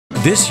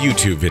This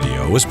YouTube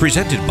video was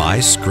presented by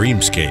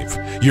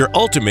Screamscape, your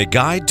ultimate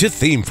guide to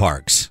theme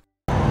parks.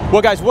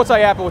 Well guys, what's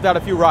IAAPA without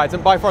a few rides?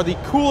 And by far the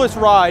coolest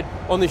ride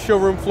on the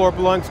showroom floor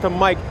belongs to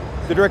Mike,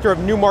 the Director of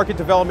New Market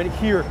Development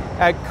here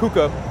at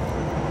Kuka.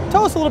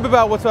 Tell us a little bit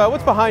about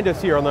what's behind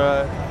us here on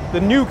the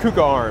new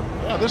Kuka arm.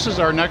 Yeah, this is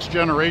our next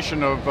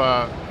generation of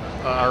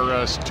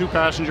our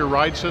two-passenger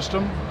ride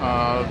system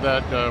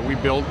that we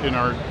built in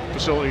our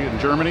facility in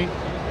Germany.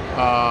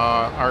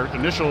 Our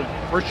initial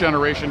first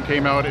generation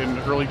came out in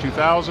early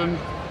 2000,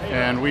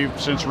 and we've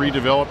since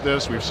redeveloped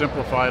this. We've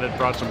simplified it,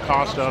 brought some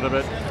cost out of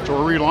it. So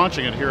we're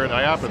relaunching it here at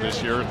IAAPA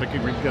this year,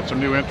 thinking we can get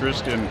some new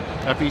interest in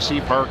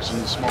FEC parks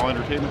and small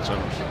entertainment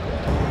centers.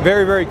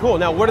 Very, very cool.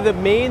 Now, what are the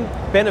main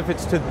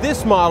benefits to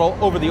this model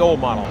over the old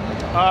model?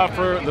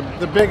 For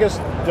the biggest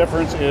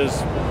difference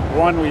is,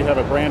 one, we have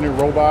a brand new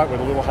robot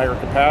with a little higher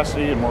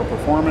capacity and more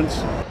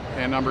performance.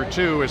 And number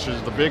two, which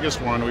is the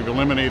biggest one, we've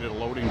eliminated a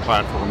loading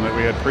platform that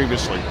we had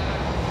previously.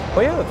 Oh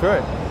yeah, that's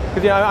right.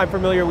 Because I'm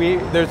familiar.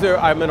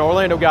 I'm an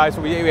Orlando guy,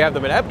 so we have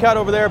them at Epcot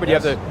over there. But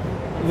yes. You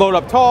have to load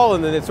up tall,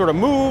 and then it sort of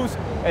moves.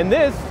 And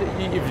this,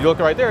 if you look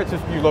right there, it's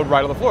just you load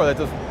right on the floor. That's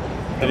just.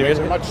 It makes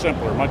it much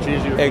simpler, much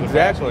easier.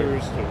 Exactly. For the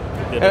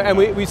passengers to get and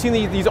we've seen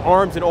these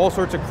arms in all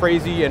sorts of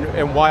crazy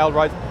and wild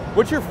rides.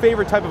 What's your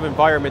favorite type of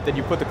environment that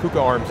you put the Kuka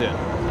arms in?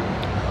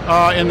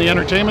 In the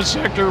entertainment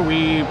sector,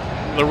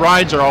 the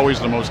rides are always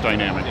the most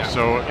dynamic. Yeah.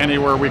 So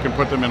anywhere we can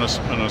put them in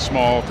a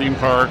small theme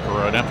park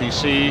or an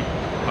FEC,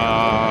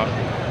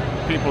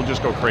 people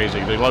just go crazy.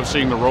 They love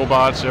seeing the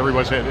robots.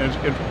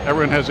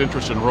 Everyone has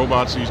interest in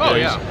robots these days.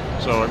 Yeah.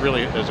 So it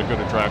really is a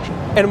good attraction.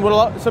 And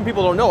what some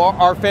people don't know,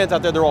 our fans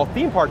out there, they're all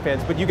theme park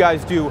fans, but you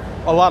guys do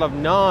a lot of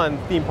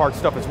non-theme park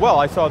stuff as well.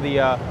 I saw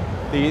the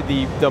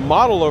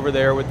model over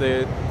there with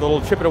the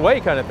little chip it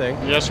away kind of thing.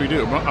 Yes, we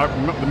do.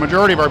 The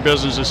majority of our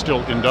business is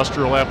still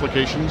industrial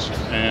applications,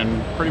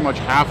 and pretty much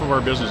half of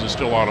our business is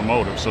still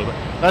automotive. So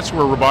that's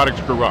where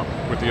robotics grew up,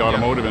 with the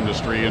automotive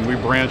industry, and we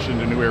branched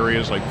into new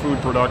areas like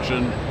food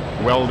production,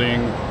 welding,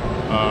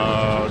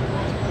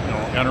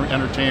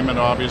 entertainment,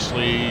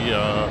 obviously,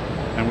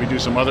 and we do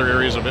some other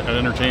areas of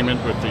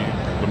entertainment with the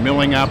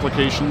milling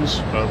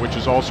applications, which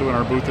is also in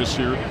our booth this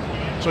year.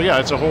 So yeah,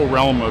 it's a whole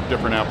realm of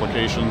different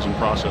applications and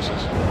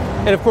processes.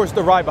 And of course,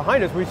 the ride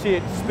behind us, we see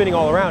it spinning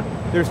all around.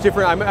 There's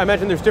different, I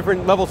imagine there's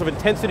different levels of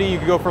intensity. You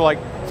could go for like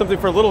something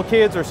for little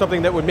kids or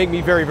something that would make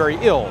me very, very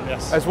ill.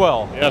 Yes. As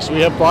well. Yes, we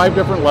have 5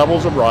 different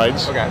levels of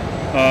rides. Okay.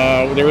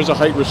 There is a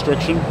height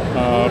restriction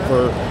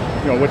for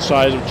which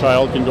size of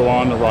child can go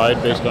on the ride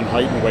based on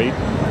height and weight.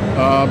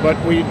 But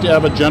we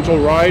have a gentle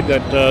ride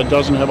that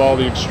doesn't have all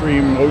the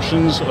extreme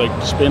motions like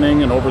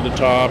spinning and over the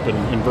top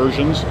and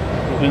inversions.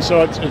 And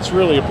so it's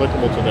really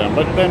applicable to them.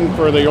 But then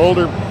for the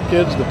older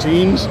kids, the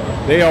teens,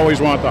 they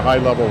always want the high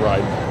level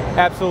ride.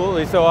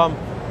 Absolutely. So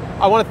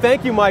I want to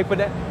thank you, Mike, but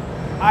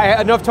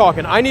enough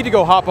talking. I need to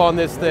go hop on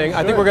this thing. Sure.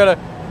 I think we're gonna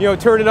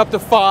turn it up to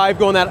 5,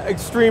 go on that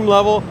extreme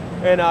level,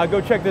 and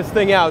go check this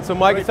thing out. So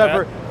Mike, it's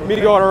time for me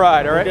to go on a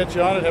ride, all right? We'll get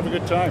you on it, have a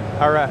good time.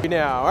 All right.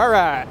 Now, all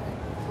right.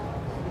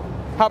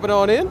 Hopping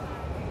on in.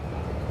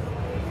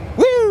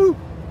 Woo!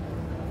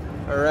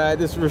 All right,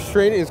 this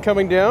restraint is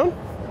coming down.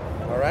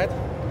 All right.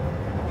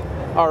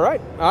 All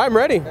right, I'm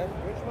ready.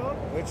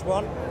 Which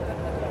one?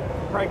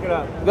 Crank it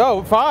up.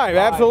 No, 5,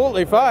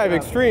 absolutely 5,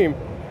 extreme.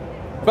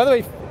 By the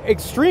way,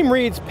 extreme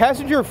reads,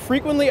 passenger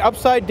frequently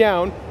upside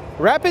down,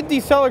 rapid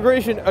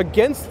deceleration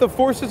against the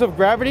forces of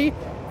gravity,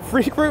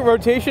 frequent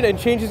rotation and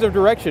changes of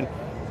direction.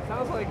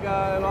 Sounds like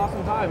an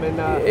awesome time. And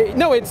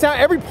no,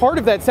 every part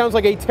of that sounds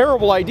like a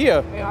terrible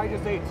idea. Hey, I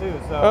just ate too,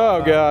 so.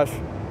 Oh gosh.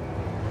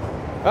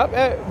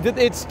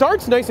 It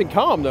starts nice and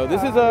calm though.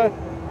 This is it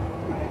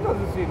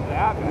doesn't seem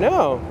that bad.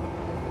 No.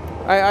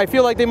 I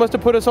feel like they must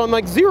have put us on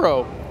like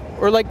 0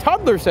 or like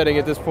toddler setting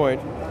at this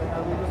point.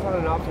 Are we just on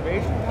an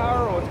observation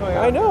tower or what's going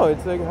on? I know,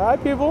 it's like, hi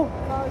people.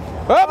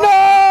 Oh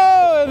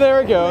no!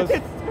 There it goes.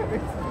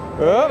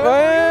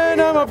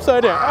 And I'm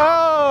upside down.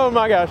 Oh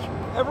my gosh.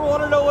 Ever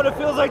want to know what it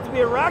feels like to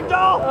be a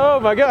ragdoll? Oh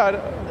my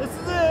god. This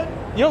is it.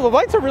 The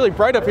lights are really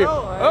bright up here.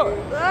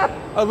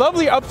 A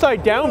lovely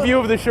upside down view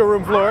of the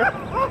showroom floor.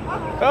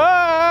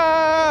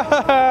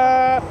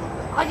 I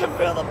can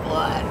feel the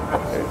blood.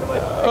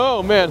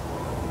 Oh man.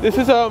 This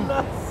is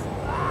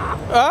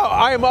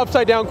I am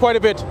upside down quite a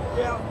bit.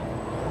 Yeah.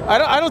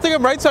 I don't think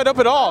I'm right side up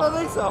at all. I don't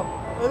think so.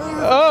 I think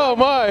oh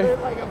my.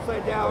 Like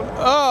upside down.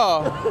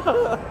 Oh.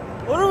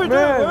 What are we doing?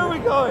 Where are we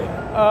going?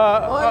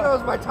 All I know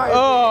is my tire.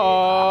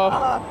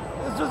 Oh.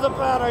 This was a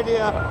bad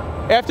idea.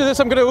 After this,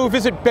 I'm going to go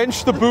visit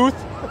Bench the Booth.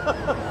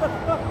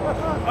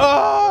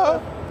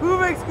 Who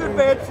makes good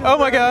benches? Oh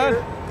my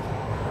god.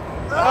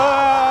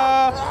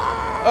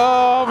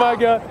 Oh my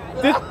god.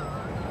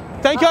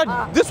 Thank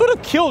God, this would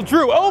have killed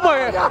Drew. Oh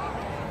my god.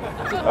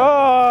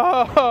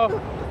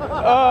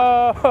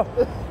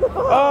 A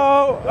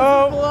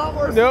lot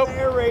worse nope. than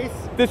the air race.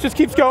 This just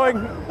keeps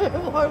going.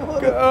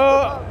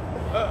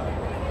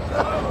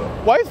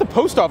 Why is the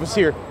post office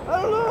here?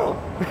 I don't know.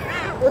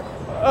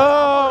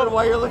 I don't know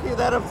why you're looking at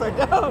that upside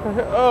down.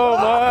 Oh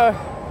my.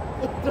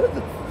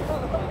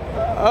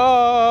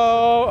 Oh.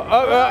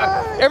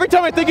 Every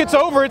time I think it's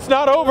over, it's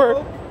not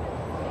over.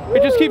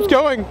 It just keeps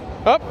going.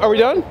 Up, are we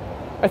done?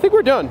 I think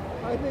we're done.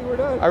 I think we're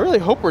done. I really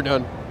hope we're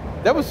done.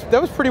 That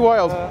was pretty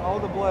wild. All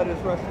the blood is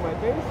rushing my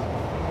face.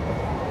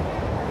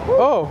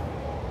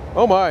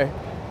 Oh my.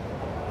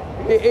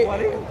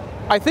 Sweating?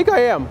 I think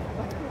I am.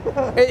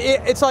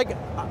 It's like,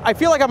 I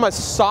feel like I'm a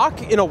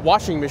sock in a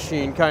washing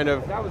machine, kind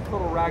of. That was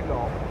total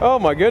ragdoll. Oh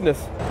my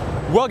goodness.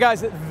 Well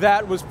guys,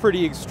 that was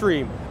pretty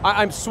extreme.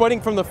 I'm sweating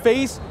from the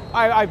face.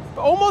 I've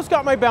almost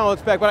got my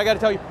balance back, but I gotta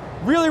tell you,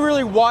 really,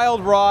 really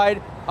wild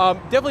ride.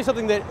 Definitely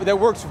something that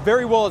works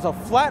very well as a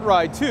flat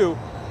ride too.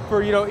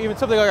 For, you know, even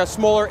something like a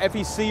smaller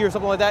FEC or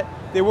something like that,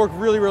 they work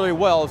really, really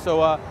well.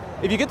 So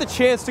if you get the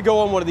chance to go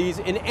on one of these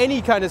in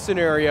any kind of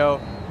scenario,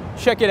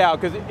 check it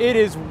out, because it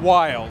is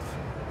wild.